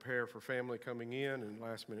prepare for family coming in and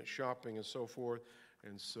last-minute shopping and so forth.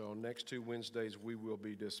 And so next 2 Wednesdays, we will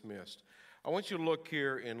be dismissed. I want you to look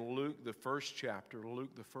here in Luke, the first chapter.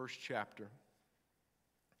 Luke, the first chapter.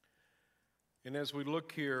 And as we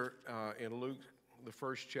look here in Luke, the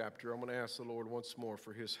first chapter, I'm going to ask the Lord once more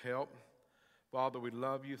for his help. Father, we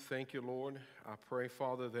love you. Thank you, Lord. I pray,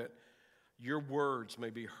 Father, that your words may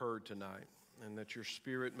be heard tonight and that your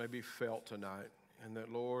spirit may be felt tonight. And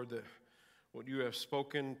that, Lord, that what you have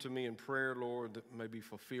spoken to me in prayer, Lord, that may be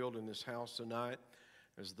fulfilled in this house tonight,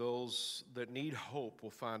 as those that need hope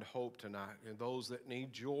will find hope tonight, and those that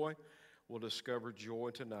need joy will discover joy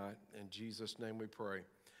tonight. In Jesus' name we pray.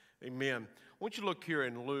 Amen. I want you to look here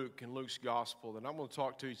in Luke's gospel, and I'm going to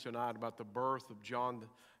talk to you tonight about the birth of John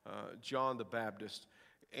the Baptist.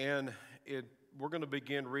 And we're going to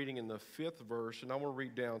begin reading in the 5th verse, and I'm going to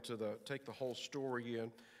read down to take the whole story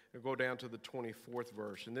in and go down to the 24th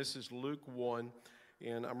verse. And this is Luke 1,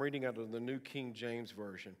 and I'm reading out of the New King James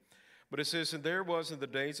Version. But it says, "And there was in the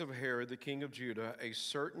days of Herod, the king of Judah, a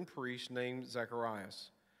certain priest named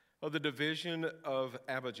Zacharias, of the division of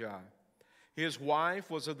Abijah. His wife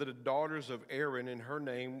was of the daughters of Aaron, and her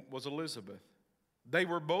name was Elizabeth. They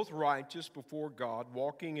were both righteous before God,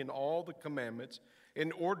 walking in all the commandments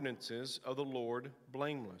and ordinances of the Lord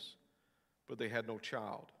blameless. But they had no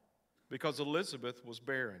child, because Elizabeth was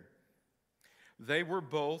barren. They were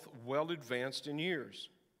both well advanced in years.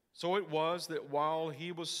 So it was that while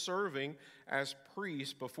he was serving as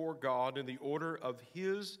priest before God in the order of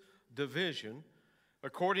his division,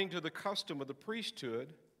 according to the custom of the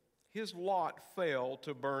priesthood, his lot fell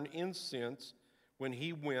to burn incense when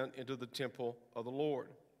he went into the temple of the Lord.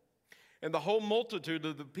 And the whole multitude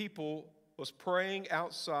of the people was praying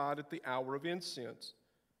outside at the hour of incense.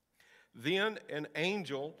 Then an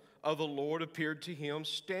angel of the Lord appeared to him,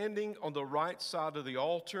 standing on the right side of the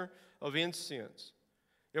altar of incense.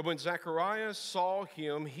 And when Zacharias saw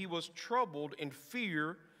him, he was troubled, and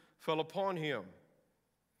fear fell upon him.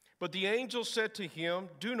 But the angel said to him,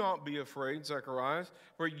 'Do not be afraid, Zacharias,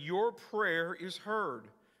 for your prayer is heard.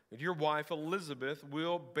 And your wife Elizabeth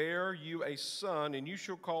will bear you a son, and you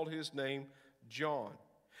shall call his name John.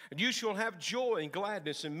 And you shall have joy and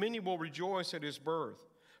gladness, and many will rejoice at his birth.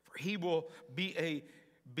 For he will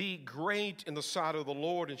be great in the sight of the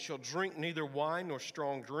Lord, and shall drink neither wine nor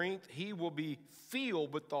strong drink. He will be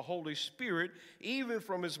filled with the Holy Spirit, even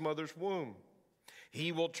from his mother's womb.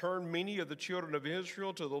 He will turn many of the children of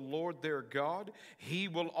Israel to the Lord their God. He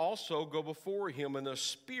will also go before him in the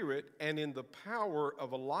spirit and in the power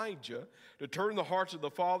of Elijah, to turn the hearts of the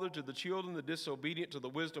father to the children, the disobedient to the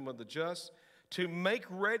wisdom of the just, to make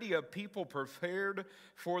ready a people prepared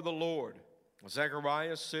for the Lord.'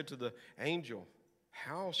 Zacharias said to the angel,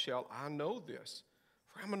 'How shall I know this?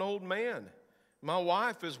 For I'm an old man. My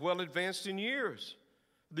wife is well advanced in years.'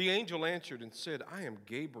 The angel answered and said, 'I am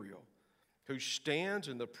Gabriel, who stands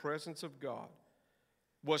in the presence of God,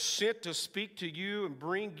 was sent to speak to you and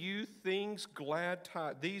bring you these glad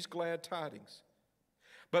tidings.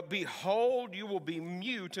 But behold, you will be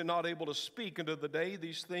mute and not able to speak until the day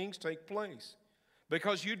these things take place,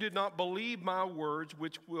 because you did not believe my words,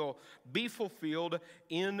 which will be fulfilled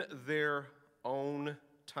in their own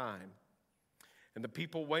time.' And the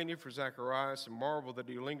people waited for Zacharias and marveled that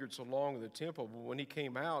he lingered so long in the temple. But when he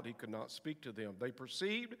came out, he could not speak to them. They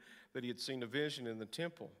perceived that he had seen a vision in the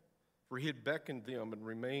temple, for he had beckoned them and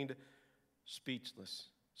remained speechless.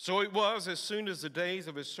 So it was, as soon as the days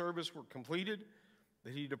of his service were completed,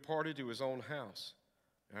 that he departed to his own house.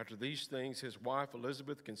 After these things, his wife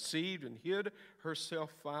Elizabeth conceived and hid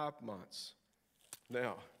herself 5 months."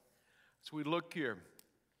 Now, as we look here,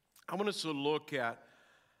 I want us to look at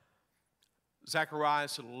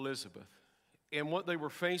Zacharias and Elizabeth and what they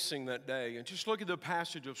were facing that day, and just look at the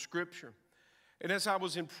passage of Scripture. And as I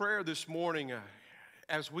was in prayer this morning,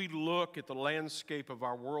 as we look at the landscape of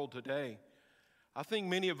our world today, I think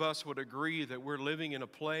many of us would agree that we're living in a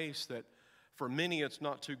place that for many it's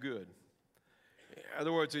not too good. In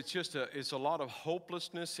other words, it's a lot of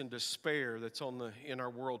hopelessness and despair that's in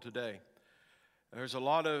our world today. There's a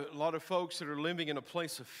lot of folks that are living in a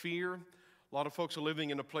place of fear. A lot of folks are living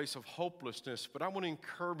in a place of hopelessness. But I want to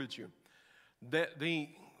encourage you that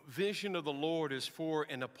the vision of the Lord is for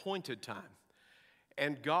an appointed time.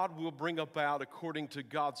 And God will bring about, according to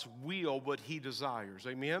God's will, what he desires.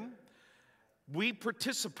 Amen? We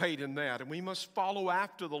participate in that, and we must follow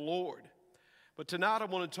after the Lord. But tonight I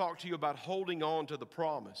want to talk to you about holding on to the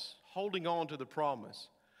promise. Holding on to the promise.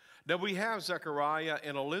 Now we have Zechariah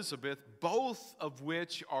and Elizabeth, both of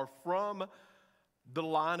which are from the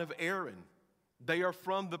line of Aaron. They are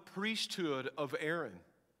from the priesthood of Aaron.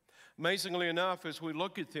 Amazingly enough, as we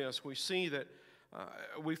look at this, we see that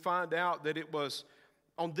we find out that it was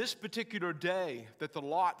on this particular day that the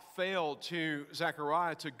lot fell to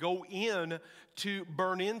Zechariah to go in to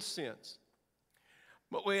burn incense.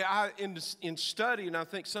 But in study, and I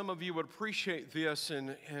think some of you would appreciate this,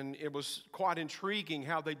 and it was quite intriguing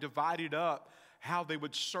how they divided up how they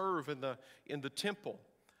would serve in the temple.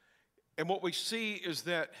 And what we see is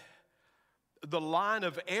that the line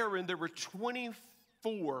of Aaron, there were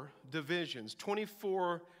 24 divisions,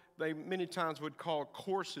 24 they many times would call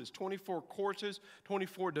courses, 24 courses,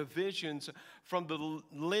 24 divisions from the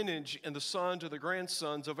lineage and the sons or the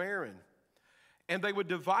grandsons of Aaron. And they would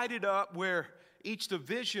divide it up where each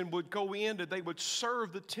division would go in and they would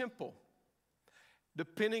serve the temple.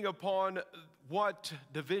 Depending upon what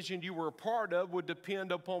division you were a part of would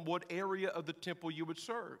depend upon what area of the temple you would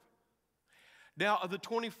serve. Now, of the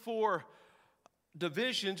 24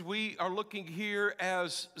 divisions, we are looking here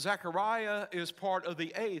as Zechariah is part of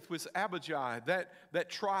the 8th with Abijah, that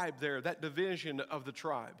tribe there, that division of the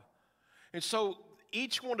tribe. And so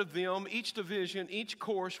each one of them, each division, each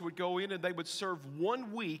course would go in and they would serve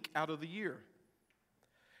 1 week out of the year.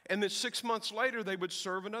 And then 6 months later, they would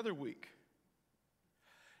serve another week.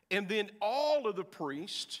 And then all of the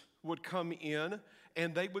priests would come in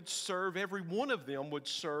and they would serve, every one of them would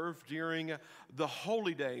serve during the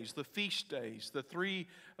holy days, the feast days,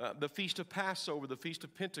 the Feast of Passover, the Feast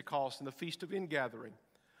of Pentecost, and the Feast of Ingathering.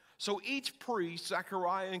 So each priest,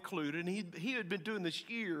 Zechariah included, and he had been doing this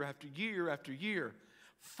year after year after year.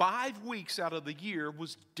 5 weeks out of the year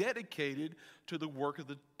was dedicated to the work of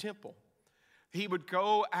the temple. He would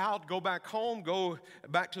go out, go back home, go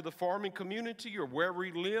back to the farming community or wherever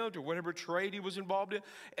he lived or whatever trade he was involved in.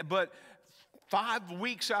 But 5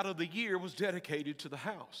 weeks out of the year was dedicated to the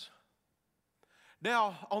house.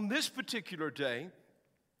 Now, on this particular day,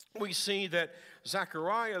 we see that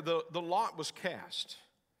Zechariah, the lot was cast.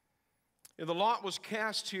 And the lot was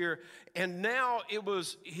cast here, and now it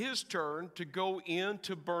was his turn to go in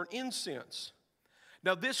to burn incense.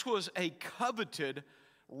 Now, this was a coveted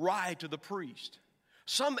right of the priest.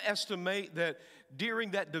 Some estimate that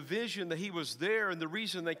during that division that he was there, and the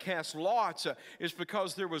reason they cast lots is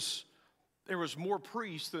because there was more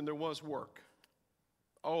priests than there was work.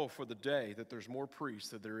 Oh, for the day that there's more priests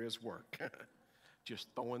than there is work. Just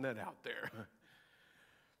throwing that out there.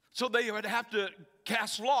 So they would have to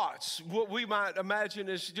cast lots. What we might imagine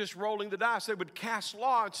is just rolling the dice. They would cast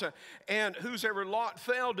lots, and whosever lot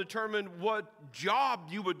fell determined what job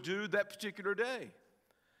you would do that particular day.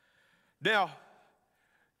 Now,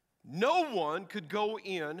 no one could go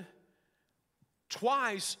in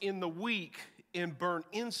twice in the week and burn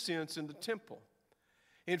incense in the temple.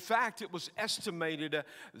 In fact, it was estimated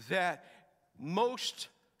that most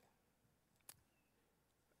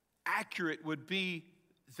accurate would be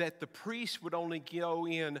that the priest would only go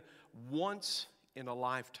in once in a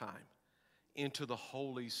lifetime into the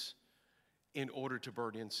holies in order to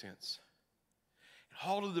burn incense. And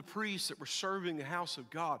all of the priests that were serving the house of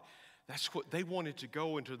God, that's what they wanted, to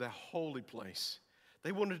go into that holy place.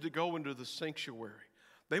 They wanted to go into the sanctuary.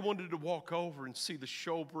 They wanted to walk over and see the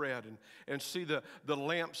showbread and see the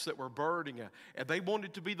lamps that were burning. And they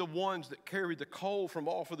wanted to be the ones that carried the coal from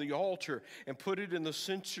off of the altar and put it in the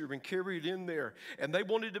censer and carry it in there. And they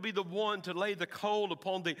wanted to be the one to lay the coal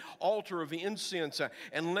upon the altar of incense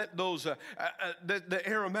and let those the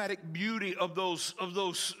aromatic beauty of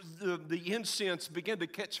the incense begin to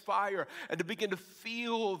catch fire and to begin to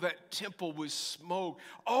feel that temple with smoke.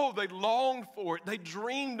 Oh, they longed for it. They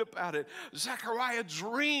dreamed about it. Zechariah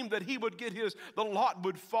dreamed that he would get the lot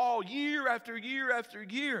would fall year after year after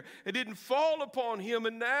year. It didn't fall upon him,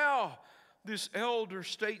 and now this elder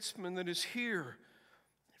statesman that is here,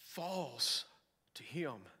 it falls to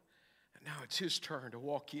him. And now it's his turn to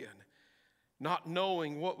walk in, not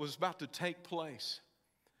knowing what was about to take place.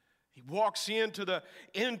 He walks into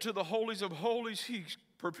the holies of holies. He's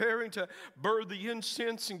preparing to burn the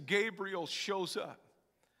incense, and Gabriel shows up.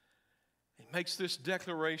 He makes this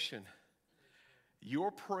declaration: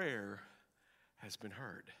 your prayer has been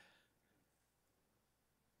heard.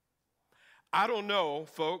 I don't know,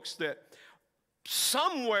 folks, that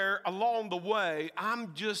somewhere along the way,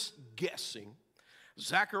 I'm just guessing,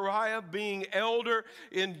 Zechariah being elder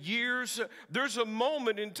in years, there's a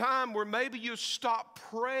moment in time where maybe you stop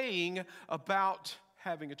praying about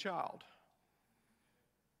having a child.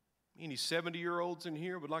 Any 70-year-olds in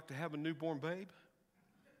here would like to have a newborn babe?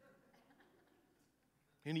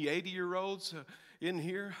 Any 80-year-olds in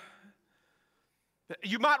here?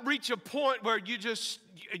 You might reach a point where you just,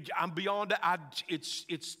 I'm beyond that.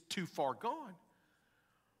 It's too far gone.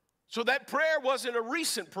 So that prayer wasn't a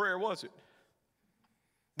recent prayer, was it?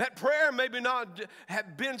 That prayer maybe not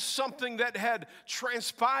have been something that had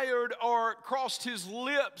transpired or crossed his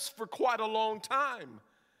lips for quite a long time,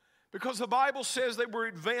 because the Bible says they were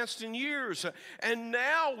advanced in years. And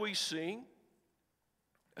now we see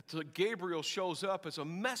that Gabriel shows up as a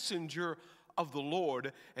messenger of the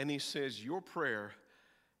Lord, and he says, your prayer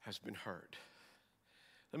has been heard.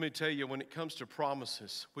 Let me tell you, when it comes to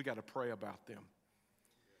promises, we got to pray about them.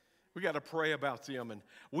 We got to pray about them, and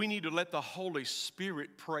we need to let the Holy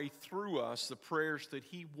Spirit pray through us the prayers that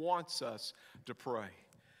he wants us to pray.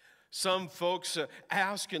 Some folks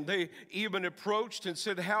ask, and they even approached and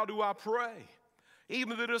said, how do I pray?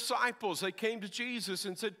 Even the disciples, they came to Jesus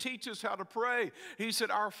and said, teach us how to pray. He said,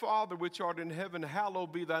 our Father which art in heaven,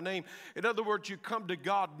 hallowed be thy name. In other words, you come to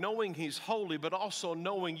God knowing he's holy, but also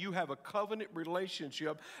knowing you have a covenant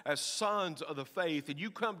relationship as sons of the faith. And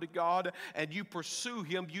you come to God and you pursue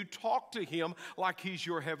him. You talk to him like he's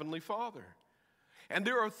your heavenly Father. And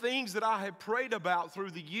there are things that I have prayed about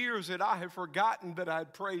through the years that I have forgotten that I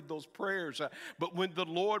had prayed those prayers. But when the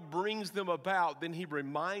Lord brings them about, then he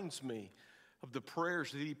reminds me of the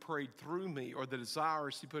prayers that he prayed through me, or the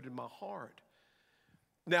desires he put in my heart.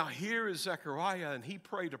 Now here is Zechariah, and he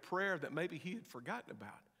prayed a prayer that maybe he had forgotten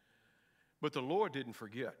about. But the Lord didn't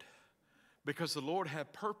forget, because the Lord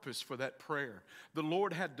had purpose for that prayer. The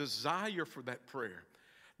Lord had desire for that prayer.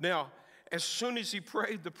 Now, as soon as he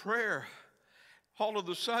prayed the prayer, all of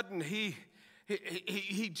a sudden the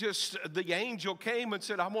angel came and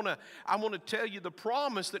said, I want to tell you the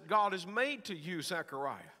promise that God has made to you,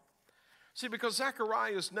 Zechariah. See, because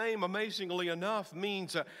Zechariah's name, amazingly enough,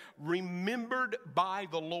 means remembered by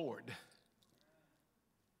the Lord.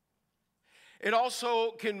 It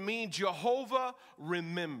also can mean Jehovah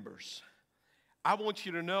remembers. I want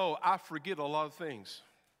you to know I forget a lot of things.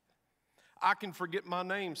 I can forget my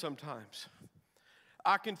name sometimes.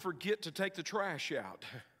 I can forget to take the trash out.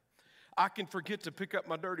 I can forget to pick up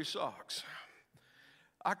my dirty socks.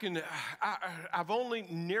 I've only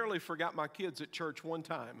nearly forgot my kids at church one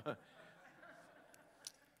time.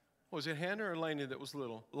 Was it Hannah or Laney that was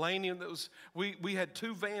little? Laney, we had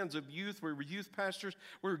 2 vans of youth. We were youth pastors.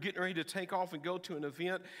 We were getting ready to take off and go to an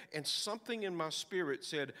event, and something in my spirit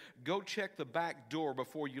said, go check the back door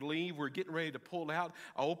before you leave. We're getting ready to pull out.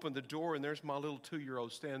 I opened the door, and there's my little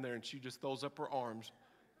 2-year-old standing there, and she just throws up her arms.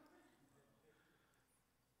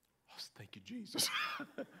 Oh, thank you, Jesus.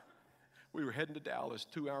 We were heading to Dallas,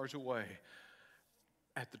 2 hours away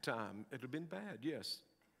at the time. It had been bad, yes.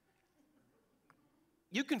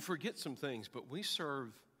 You can forget some things, but we serve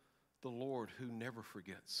the Lord who never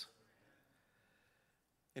forgets.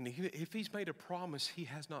 And if he's made a promise, he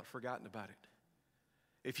has not forgotten about it.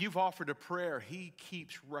 If you've offered a prayer, he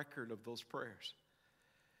keeps record of those prayers.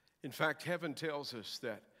 In fact, heaven tells us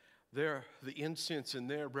that the incense in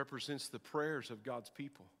there represents the prayers of God's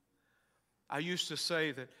people. I used to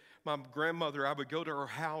say that my grandmother, I would go to her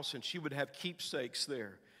house and she would have keepsakes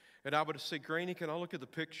there. And I would say, Granny, can I look at the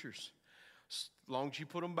pictures? As long as you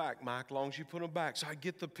put them back, Mike, as long as you put them back. So I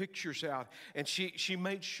get the pictures out, and she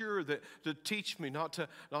made sure that to teach me not to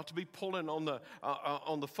be pulling on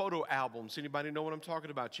the photo albums. Anybody know what I'm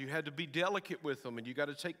talking about? You had to be delicate with them, and you got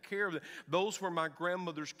to take care of them. Those were my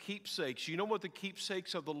grandmother's keepsakes. You know what the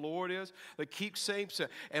keepsakes of the Lord is? The keepsakes,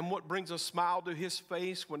 and what brings a smile to his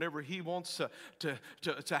face whenever he wants to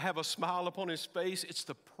have a smile upon his face? It's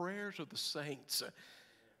the prayers of the saints.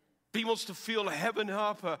 He wants to fill heaven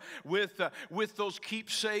up with those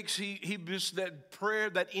keepsakes. He that prayer,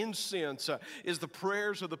 that incense is the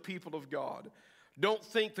prayers of the people of God. Don't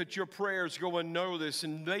think that your prayers go unnoticed,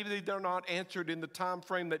 and maybe they're not answered in the time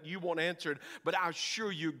frame that you want answered, but I assure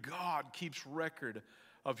you God keeps record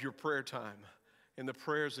of your prayer time and the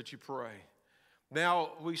prayers that you pray.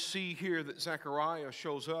 Now we see here that Zechariah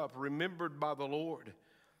shows up, remembered by the Lord.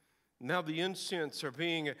 Now the incense are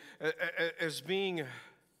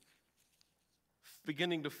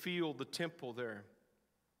beginning to feel the temple there.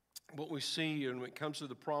 What we see, and when it comes to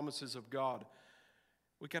the promises of God,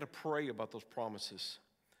 we got to pray about those promises.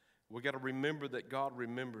 We got to remember that God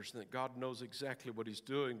remembers and that God knows exactly what he's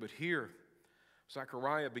doing. But here,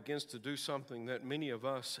 Zechariah begins to do something that many of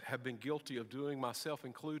us have been guilty of doing, myself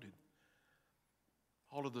included.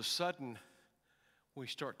 All of a sudden, we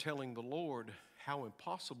start telling the Lord how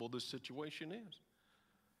impossible this situation is.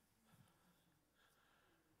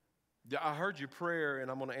 I heard your prayer,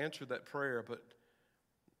 and I'm going to answer that prayer, but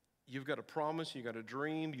you've got a promise, you've got a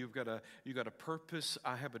dream, you've got a purpose.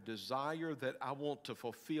 I have a desire that I want to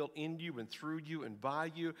fulfill in you and through you and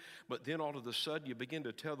by you, but then all of a sudden you begin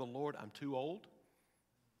to tell the Lord, I'm too old.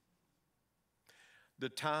 The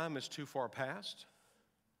time is too far past.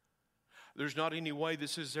 There's not any way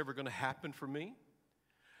this is ever going to happen for me.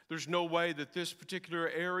 There's no way that this particular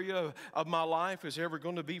area of my life is ever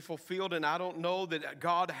going to be fulfilled, and I don't know that,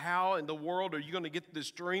 God, how in the world are you going to get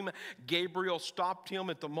this dream? Gabriel stopped him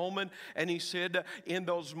at the moment, and he said, in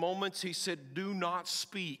those moments, he said, do not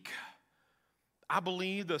speak. I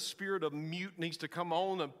believe the spirit of mute needs to come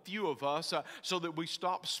on a few of us so that we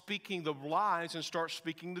stop speaking the lies and start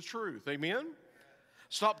speaking the truth. Amen?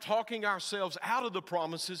 Stop talking ourselves out of the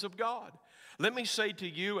promises of God. Let me say to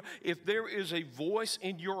you, if there is a voice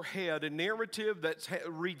in your head, a narrative that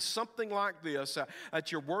reads something like this,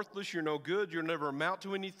 that you're worthless, you're no good, you'll never amount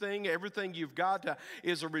to anything, everything you've got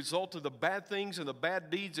is a result of the bad things and the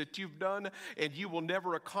bad deeds that you've done, and you will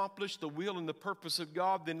never accomplish the will and the purpose of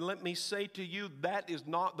God, then let me say to you, that is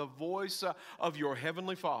not the voice of your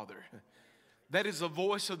Heavenly Father. That is the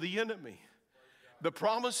voice of the enemy. The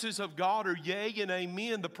promises of God are yea and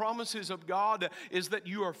amen. The promises of God is that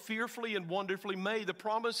you are fearfully and wonderfully made. The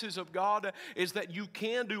promises of God is that you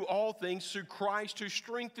can do all things through Christ who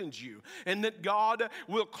strengthens you. And that God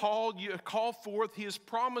will call forth His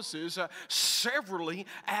promises severally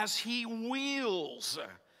as He wills.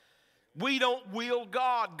 We don't will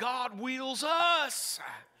God. God wills us.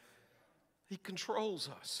 He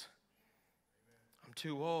controls us. I'm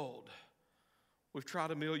too old. We've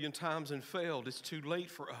tried a million times and failed. It's too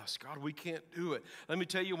late for us. God, we can't do it. Let me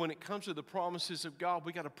tell you, when it comes to the promises of God,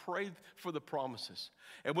 we got to pray for the promises.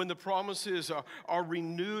 And when the promises are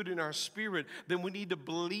renewed in our spirit, then we need to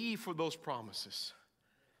believe for those promises.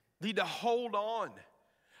 Need to hold on.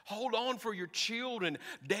 Hold on for your children.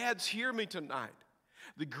 Dads, hear me tonight.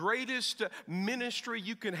 The greatest ministry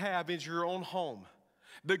you can have is your own home.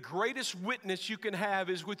 The greatest witness you can have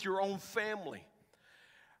is with your own family.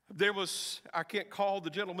 There was, I can't call the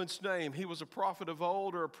gentleman's name. He was a prophet of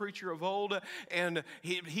old or a preacher of old. And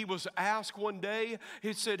he was asked one day,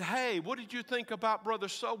 he said, hey, what did you think about brother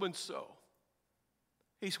so-and-so?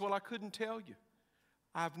 He said, well, I couldn't tell you.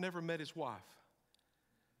 I've never met his wife.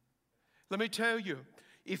 Let me tell you,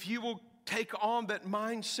 if you will take on that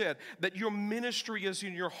mindset that your ministry is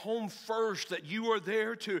in your home first, that you are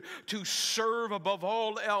there to serve above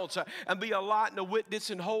all else and be a light and a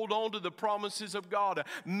witness and hold on to the promises of God.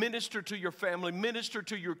 Minister to your family, minister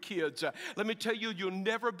to your kids. Let me tell you, you'll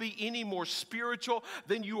never be any more spiritual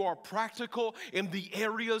than you are practical in the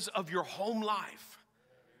areas of your home life.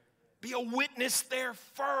 Be a witness there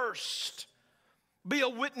first. Be a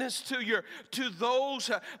witness to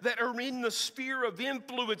those that are in the sphere of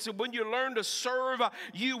influence. And when you learn to serve,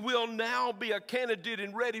 you will now be a candidate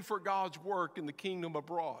and ready for God's work in the kingdom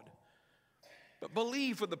abroad. But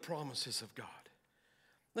believe for the promises of God.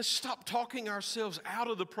 Let's stop talking ourselves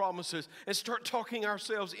out of the promises and start talking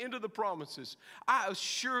ourselves into the promises. I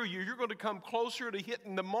assure you, you're going to come closer to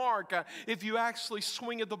hitting the mark if you actually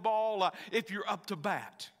swing at the ball, if you're up to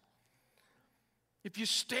bat. If you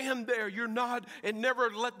stand there, you're not, and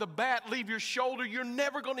never let the bat leave your shoulder, you're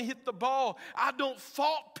never going to hit the ball. I don't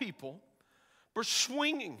fault people for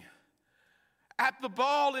swinging at the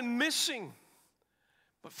ball and missing.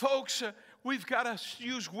 But folks, we've got to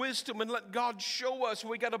use wisdom and let God show us.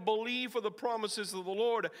 We got to believe for the promises of the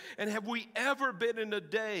Lord. And have we ever been in a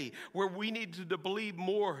day where we needed to believe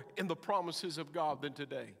more in the promises of God than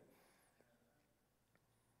today?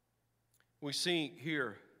 We see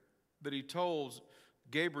here that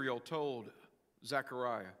Gabriel told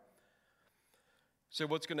Zechariah, said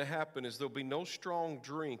what's going to happen is there'll be no strong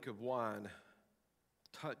drink of wine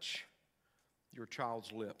touch your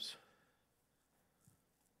child's lips.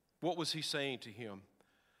 What was he saying to him?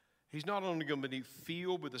 He's not only going to be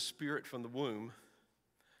filled with the Spirit from the womb.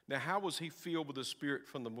 Now, how was he filled with the Spirit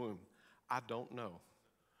from the womb? I don't know.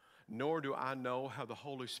 Nor do I know how the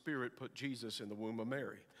Holy Spirit put Jesus in the womb of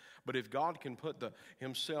Mary. But if God can put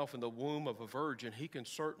himself in the womb of a virgin, he can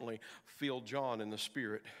certainly fill John in the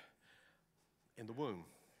Spirit in the womb.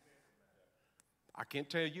 I can't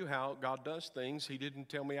tell you how God does things. He didn't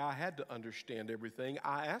tell me I had to understand everything.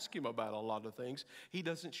 I ask him about a lot of things. He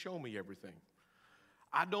doesn't show me everything.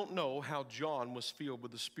 I don't know how John was filled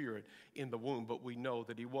with the Spirit in the womb, but we know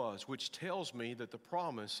that he was, which tells me that the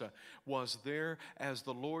promise was there as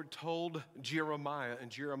the Lord told Jeremiah in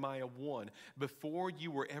Jeremiah 1, before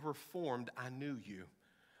you were ever formed, I knew you.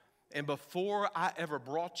 And before I ever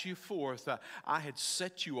brought you forth, I had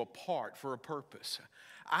set you apart for a purpose.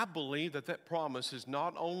 I believe that promise is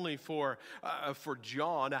not only for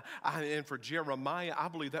John and for Jeremiah. I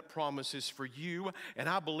believe that promise is for you. And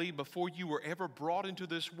I believe before you were ever brought into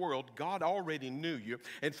this world, God already knew you.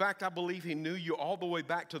 In fact, I believe he knew you all the way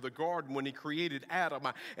back to the garden when he created Adam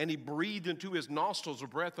and he breathed into his nostrils a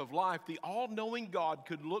breath of life. The all-knowing God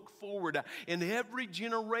could look forward in every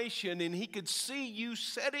generation and he could see you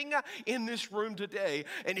setting in this room today,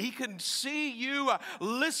 and He can see you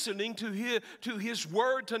listening to His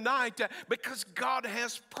word tonight, because God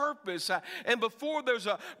has purpose. And before there's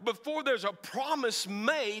a promise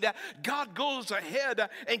made, God goes ahead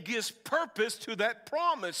and gives purpose to that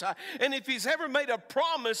promise. And if He's ever made a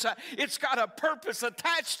promise, it's got a purpose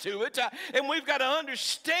attached to it. And we've got to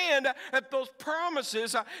understand that those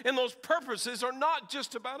promises and those purposes are not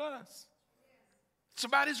just about us. It's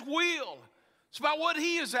about His will. It's about what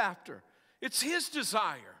He is after. It's His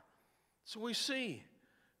desire. So we see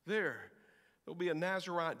there'll be a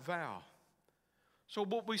Nazirite vow. So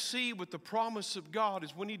what we see with the promise of God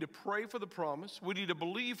is we need to pray for the promise. We need to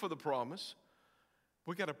believe for the promise.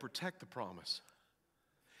 We got to protect the promise.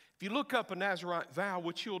 If you look up a Nazirite vow,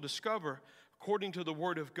 what you'll discover, according to the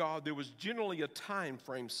Word of God, there was generally a time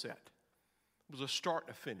frame set. It was a start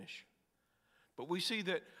and a finish. But we see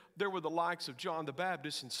that there were the likes of John the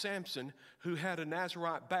Baptist and Samson who had a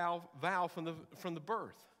Nazirite vow from the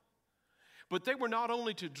birth. But they were not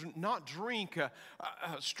only to not drink a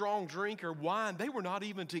strong drink or wine, they were not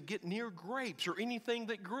even to get near grapes or anything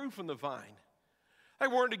that grew from the vine. They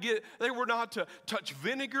were not to touch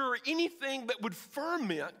vinegar or anything that would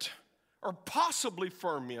ferment or possibly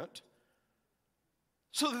ferment,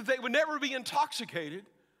 so that they would never be intoxicated,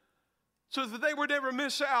 so that they would never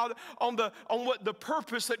miss out on what the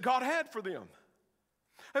purpose that God had for them.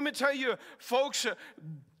 Let me tell you, folks,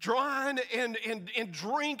 dine and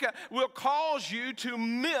drink will cause you to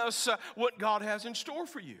miss what God has in store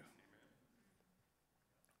for you.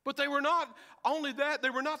 But they were not only that, they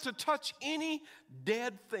were not to touch any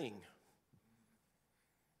dead thing.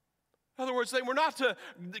 In other words, they were not to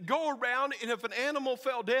go around, and if an animal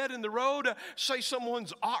fell dead in the road, say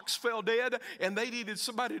someone's ox fell dead, and they needed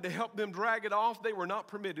somebody to help them drag it off, they were not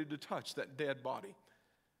permitted to touch that dead body.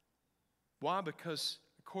 Why? Because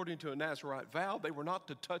according to a Nazirite vow, they were not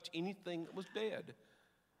to touch anything that was dead.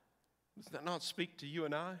 Does that not speak to you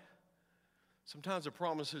and I? Sometimes the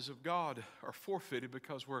promises of God are forfeited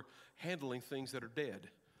because we're handling things that are dead,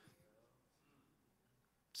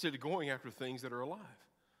 instead of going after things that are alive.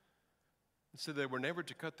 And so they were never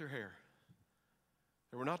to cut their hair.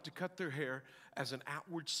 They were not to cut their hair as an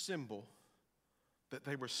outward symbol that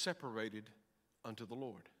they were separated unto the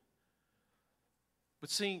Lord. But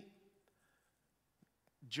see,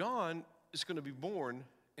 John is going to be born,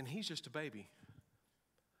 and he's just a baby.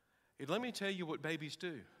 And let me tell you what babies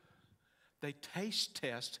do. They taste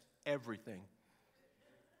test everything.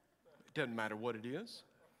 It doesn't matter what it is.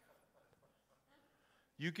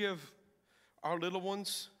 You give our little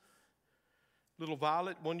ones, little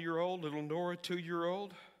Violet, 1-year-old, little Nora,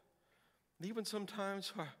 2-year-old, even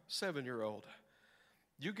sometimes a 7-year-old.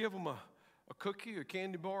 You give them a cookie, a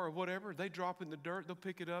candy bar, or whatever, they drop in the dirt, they'll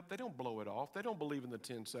pick it up, they don't blow it off, they don't believe in the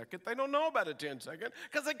 10-second, they don't know about a 10-second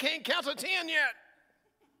because they can't count to 10 yet.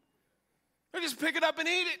 They just pick it up and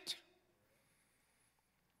eat it.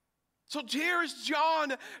 So here is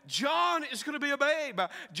John. John is going to be a babe.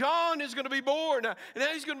 John is going to be born. And now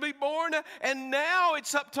he's going to be born. And now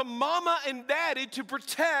it's up to mama and daddy to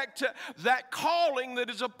protect that calling that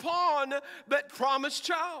is upon that promised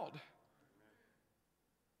child.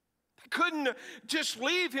 They couldn't just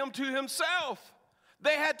leave him to himself.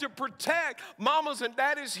 They had to protect. Mamas and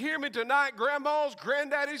daddies, hear me tonight. Grandmas,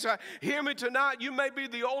 granddaddies, hear me tonight. You may be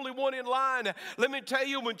the only one in line. Let me tell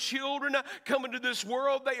you, when children come into this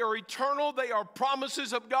world, they are eternal. They are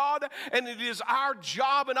promises of God. And it is our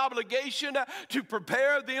job and obligation to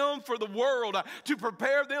prepare them for the world, to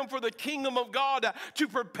prepare them for the kingdom of God, to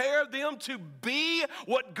prepare them to be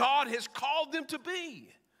what God has called them to be.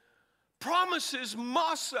 Promises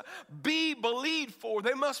must be believed for.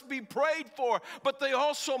 They must be prayed for, but they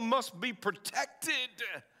also must be protected.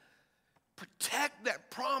 Protect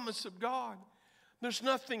that promise of God. There's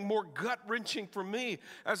nothing more gut-wrenching for me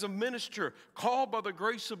as a minister called by the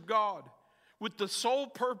grace of God, with the sole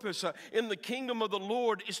purpose in the kingdom of the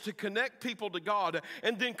Lord is to connect people to God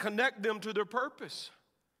and then connect them to their purpose.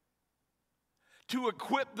 To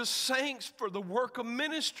equip the saints for the work of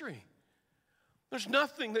ministry. There's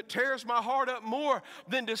nothing that tears my heart up more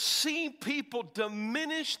than to see people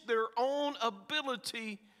diminish their own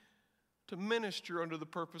ability to minister under the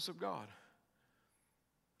purpose of God.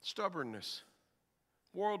 Stubbornness,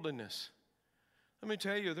 worldliness. Let me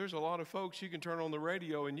tell you, there's a lot of folks, you can turn on the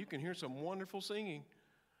radio and you can hear some wonderful singing.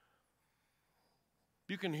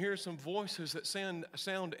 You can hear some voices that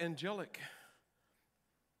sound angelic.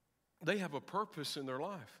 They have a purpose in their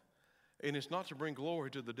life. And it's not to bring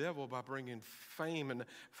glory to the devil by bringing fame and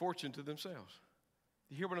fortune to themselves.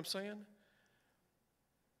 You hear what I'm saying?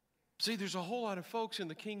 See, there's a whole lot of folks in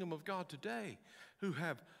the kingdom of God today who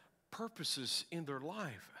have purposes in their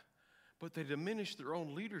life. but they diminish their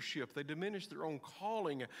own leadership. They diminish their own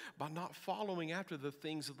calling by not following after the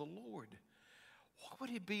things of the Lord. What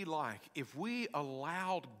would it be like if we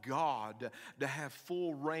allowed God to have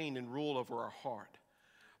full reign and rule over our heart?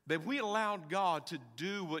 That we allowed God to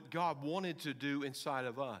do what God wanted to do inside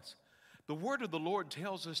of us? The word of the Lord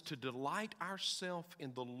tells us to delight ourselves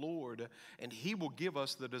in the Lord, and He will give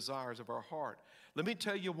us the desires of our heart. Let me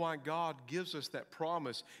tell you why God gives us that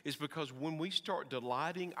promise is because when we start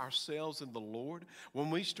delighting ourselves in the Lord, when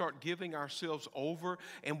we start giving ourselves over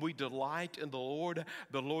and we delight in the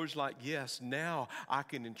Lord's like, yes, now I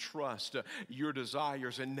can entrust your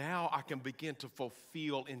desires, and now I can begin to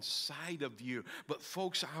fulfill inside of you. But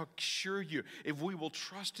folks, I assure you, if we will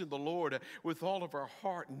trust in the Lord with all of our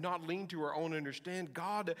heart and not lean to our own understanding,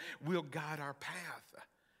 God will guide our path.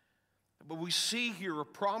 But we see here a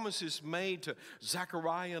promise is made to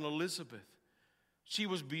Zechariah and Elizabeth. She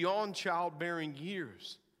was beyond childbearing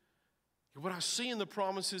years. What I see in the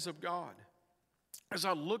promises of God, as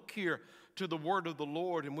I look here to the word of the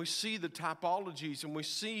Lord and we see the typologies and we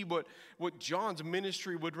see what John's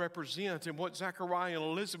ministry would represent and what Zechariah and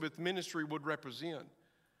Elizabeth's ministry would represent.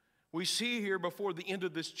 We see here before the end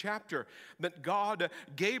of this chapter that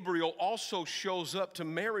Gabriel also shows up to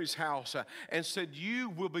Mary's house and said, you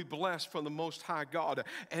will be blessed from the Most High God,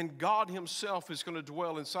 and God Himself is going to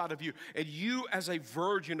dwell inside of you, and you as a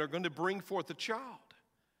virgin are going to bring forth a child.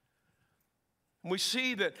 We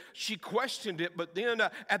see that she questioned it, but then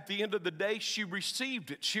at the end of the day, she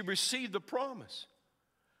received it. She received the promise.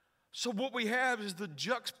 So what we have is the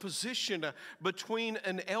juxtaposition between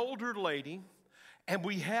an elder lady and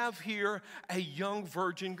we have here a young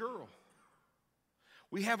virgin girl.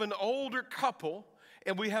 We have an older couple,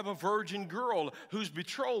 and we have a virgin girl who's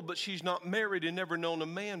betrothed, but she's not married and never known a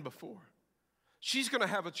man before. She's going to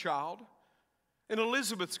have a child, and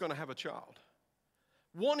Elizabeth's going to have a child.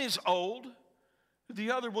 One is old,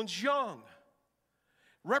 the other one's young,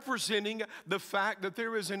 representing the fact that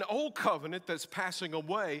there is an old covenant that's passing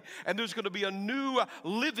away, and there's going to be a new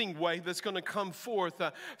living way that's going to come forth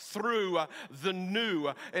through the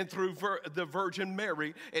new and through the Virgin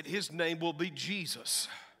Mary, and His name will be Jesus.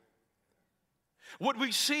 What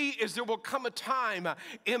we see is there will come a time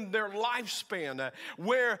in their lifespan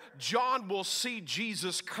where John will see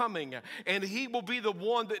Jesus coming, and he will be the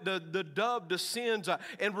one that the dove descends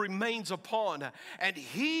and remains upon, and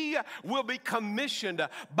he will be commissioned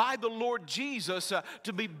by the Lord Jesus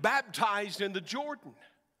to be baptized in the Jordan.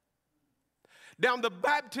 Now, in the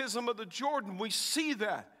baptism of the Jordan, we see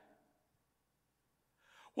that.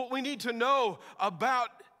 What we need to know about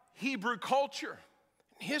Hebrew culture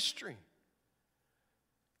and history.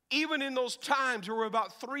 Even in those times, there were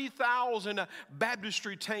about 3,000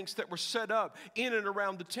 baptistry tanks that were set up in and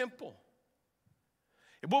around the temple.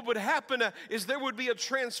 And what would happen is there would be a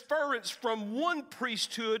transference from one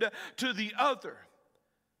priesthood to the other.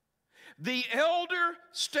 The elder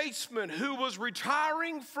statesman who was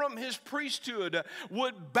retiring from his priesthood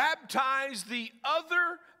would baptize the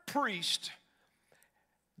other priest,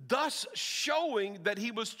 thus showing that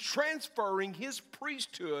he was transferring his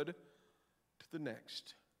priesthood to the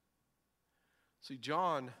next. See,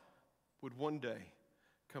 John would one day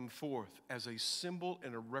come forth as a symbol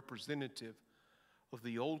and a representative of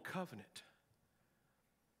the old covenant.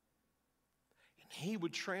 And he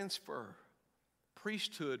would transfer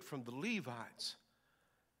priesthood from the Levites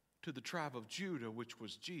to the tribe of Judah, which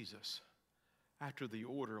was Jesus, after the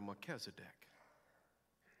order of Melchizedek,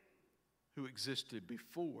 who existed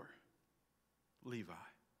before Levi.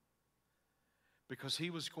 Because he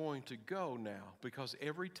was going to go now, because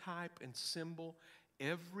every type and symbol,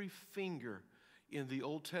 every finger in the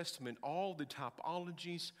Old Testament, all the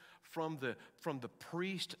typologies from the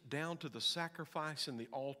priest down to the sacrifice and the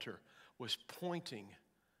altar was pointing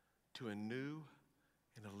to a new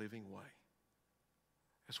and a living way.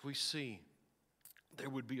 As we see, there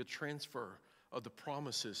would be a transfer of the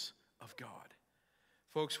promises of God.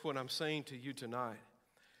 Folks, what I'm saying to you tonight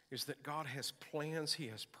is that God has plans, He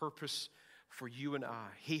has purpose for you and I.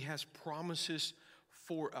 He has promises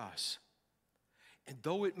for us. And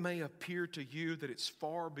though it may appear to you that it's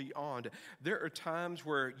far beyond, there are times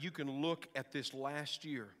where you can look at this last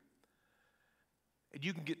year and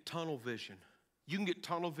you can get tunnel vision. You can get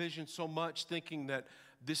tunnel vision so much thinking that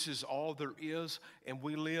this is all there is, and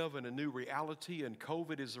we live in a new reality, and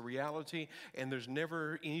COVID is a reality, and there's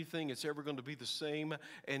never anything that's ever going to be the same.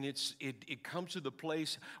 And it comes to the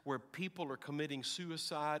place where people are committing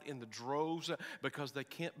suicide in the droves because they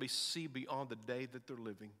can't see beyond the day that they're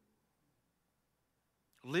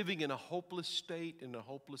living in a hopeless state, in a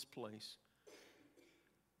hopeless place.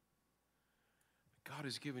 God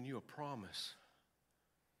has given you a promise.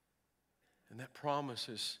 And that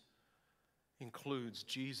promise includes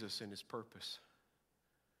Jesus and his purpose.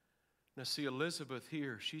 Now see, Elizabeth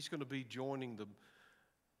here, she's going to be joining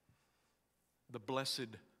the blessed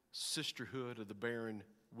sisterhood of the barren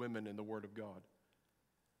women in the Word of God.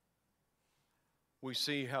 We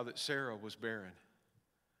see how that Sarah was barren,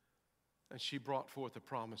 and she brought forth a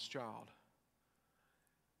promised child.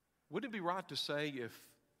 Wouldn't it be right to say if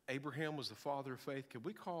Abraham was the father of faith, could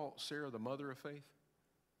we call Sarah the mother of faith?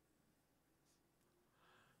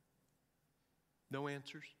 No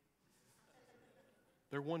answers?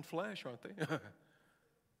 They're one flesh, aren't they?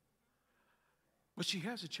 But she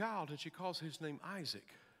has a child, and she calls his name Isaac.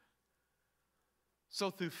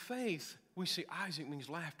 So through faith, we see Isaac means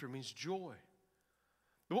laughter, means joy.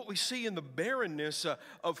 What we see in the barrenness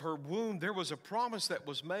of her womb, there was a promise that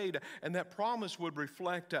was made, and that promise would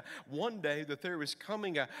reflect one day that there is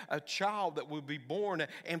coming a child that will be born,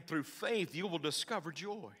 and through faith you will discover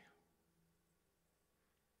joy.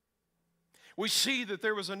 We see that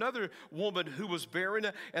there was another woman who was barren,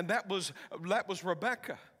 and that was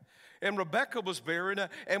Rebekah. And Rebekah was barren,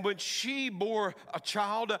 and when she bore a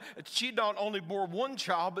child, she not only bore one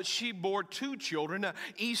child, but she bore two children,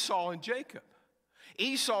 Esau and Jacob.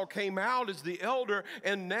 Esau came out as the elder,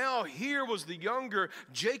 and now here was the younger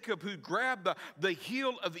Jacob who grabbed the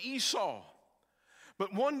heel of Esau. But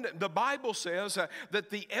the Bible says that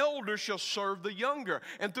the elder shall serve the younger.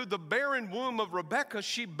 And through the barren womb of Rebekah,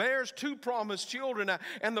 she bears two promised children.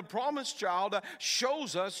 And the promised child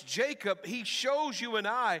shows us, Jacob, he shows you and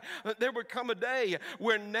I that there would come a day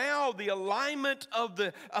where now the alignment of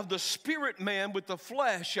the spirit man with the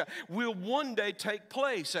flesh will one day take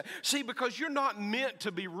place. See, because you're not meant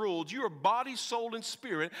to be ruled. You are body, soul, and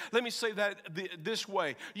spirit. Let me say that this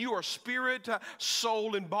way. You are spirit,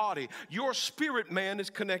 soul, and body. Your spirit man is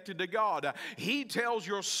connected to God. He tells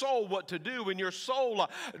your soul what to do, and your soul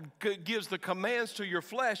gives the commands to your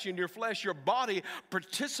flesh, and your body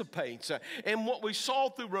participates. And what we saw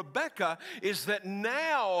through Rebekah is that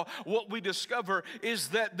now what we discover is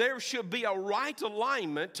that there should be a right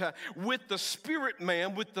alignment with the spirit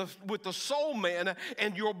man, with the soul man,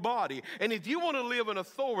 and your body. And if you want to live in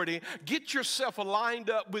authority, get yourself aligned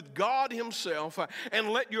up with God himself,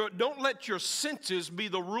 and don't let your senses be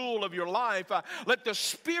the rule of your life. Let the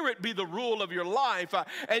Spirit be the rule of your life,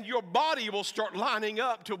 and your body will start lining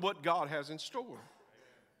up to what God has in store.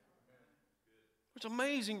 There's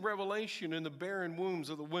amazing revelation in the barren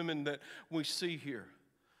wombs of the women that we see here.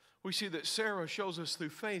 We see that Sarah shows us through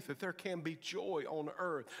faith that there can be joy on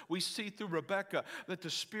earth. We see through Rebekah that the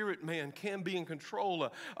spirit man can be in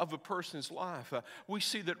control of a person's life. We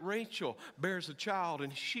see that Rachel bears a child,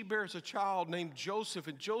 and she bears a child named Joseph,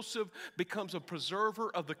 and Joseph becomes a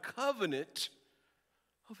preserver of the covenant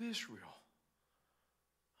of Israel.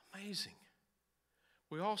 Amazing.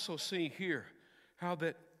 We also see here how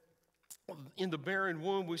that in the barren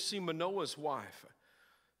womb we see Manoah's wife,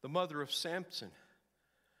 the mother of Samson.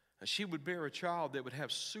 And she would bear a child that would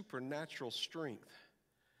have supernatural strength.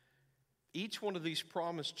 Each one of these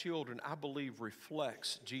promised children, I believe,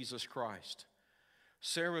 reflects Jesus Christ.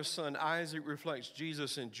 Sarah's son Isaac reflects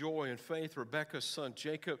Jesus in joy and faith. Rebekah's son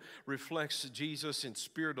Jacob reflects Jesus in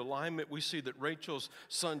spirit alignment. We see that Rachel's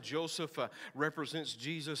son Joseph represents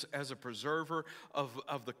Jesus as a preserver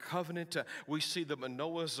of the covenant. We see that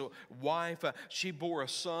Manoah's wife, she bore a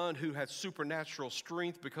son who had supernatural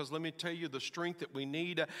strength, because let me tell you, the strength that we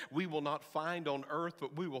need, we will not find on earth,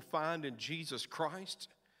 but we will find in Jesus Christ.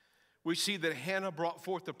 We see that Hannah brought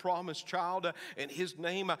forth the promised child, and his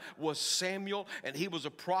name was Samuel, and he was a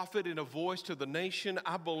prophet and a voice to the nation.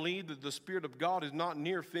 I believe that the Spirit of God is not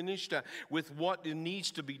near finished with what needs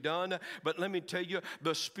to be done. But let me tell you,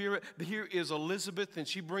 the Spirit, here is Elizabeth, and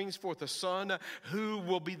she brings forth a son who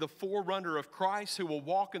will be the forerunner of Christ, who will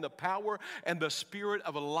walk in the power and the spirit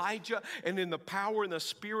of Elijah. And in the power and the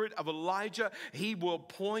spirit of Elijah, he will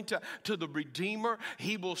point to the Redeemer.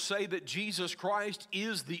 He will say that Jesus Christ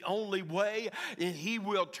is the only way, and he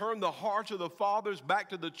will turn the hearts of the fathers back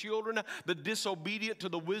to the children, the disobedient to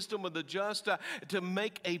the wisdom of the just, to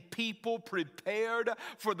make a people prepared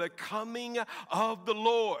for the coming of the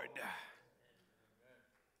Lord.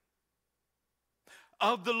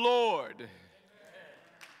 Of the Lord.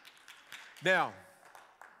 Now,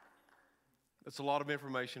 that's a lot of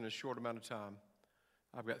information in a short amount of time.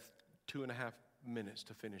 I've got 2.5 minutes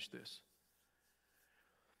to finish this.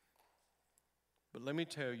 But let me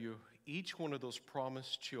tell you, each one of those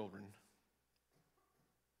promised children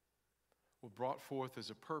were brought forth as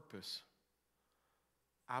a purpose,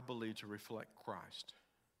 I believe, to reflect Christ.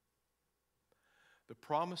 The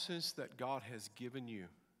promises that God has given you,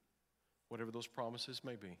 whatever those promises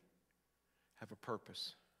may be, have a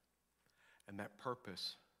purpose. And that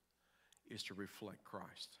purpose is to reflect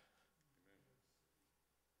Christ.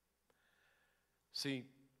 See,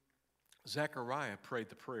 Zechariah prayed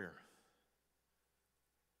the prayer,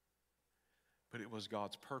 but it was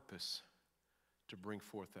God's purpose to bring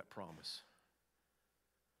forth that promise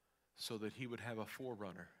so that he would have a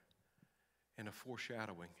forerunner and a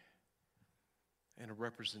foreshadowing and a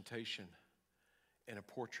representation and a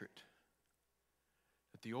portrait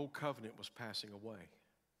that the old covenant was passing away,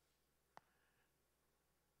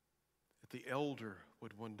 that the elder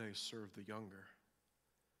would one day serve the younger,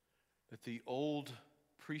 that the old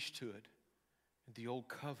priesthood and the old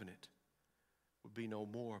covenant would be no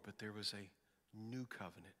more, but there was a new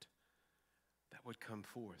covenant that would come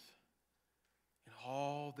forth. And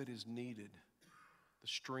all that is needed, the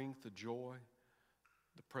strength, the joy,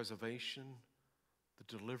 the preservation,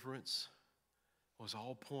 the deliverance, was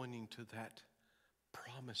all pointing to that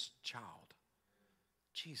promised child,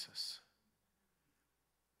 Jesus.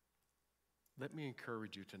 Let me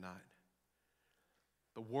encourage you tonight.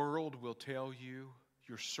 The world will tell you,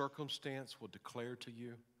 your circumstance will declare to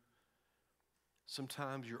you.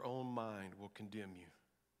 Sometimes your own mind will condemn you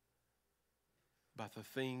about the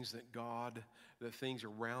things the things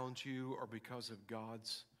around you are because of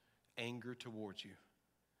God's anger towards you.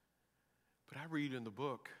 But I read in the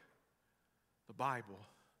book, the Bible,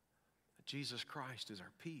 that Jesus Christ is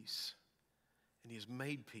our peace, and he has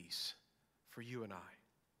made peace for you and I.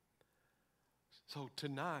 So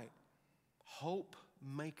tonight, hope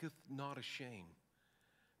maketh not ashamed,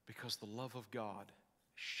 because the love of God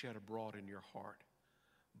is shed abroad in your heart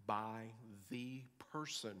by the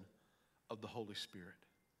person of the Holy Spirit.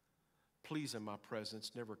 Please, in my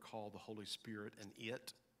presence, never call the Holy Spirit an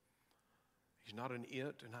it. He's not an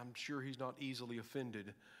it, and I'm sure he's not easily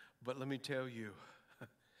offended. But let me tell you,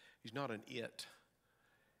 he's not an it.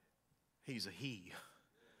 He's a he.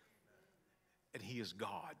 And he is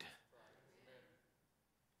God.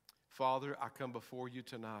 Father, I come before you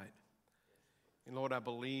tonight. And Lord, I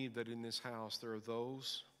believe that in this house there are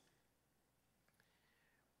those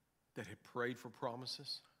that have prayed for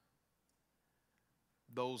promises,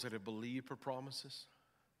 those that have believed for promises,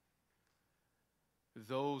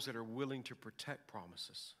 those that are willing to protect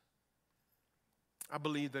promises. I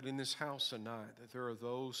believe that in this house tonight that there are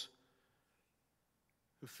those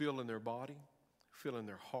who feel in their body, feel in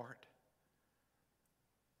their heart,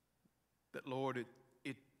 that Lord, it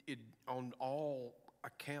on all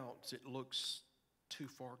accounts, it looks too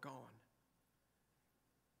far gone.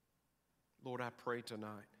 Lord, I pray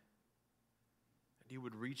tonight that you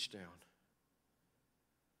would reach down.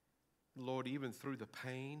 Lord, even through the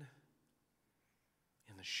pain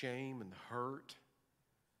and the shame and the hurt,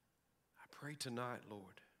 I pray tonight,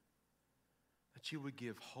 Lord, that you would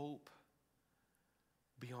give hope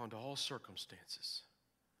beyond all circumstances,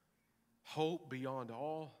 hope beyond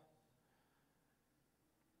all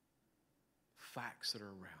facts that are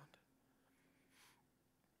around.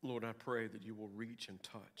 Lord, I pray that you will reach and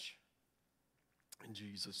touch in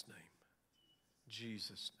Jesus' name.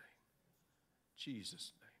 Jesus' name.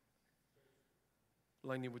 Jesus'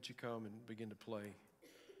 name. Laney, would you come and begin to play?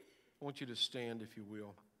 I want you to stand, if you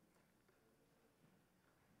will.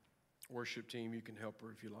 Worship team, you can help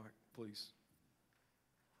her if you like, please.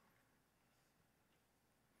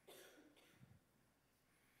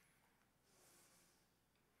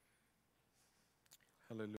 Hallelujah.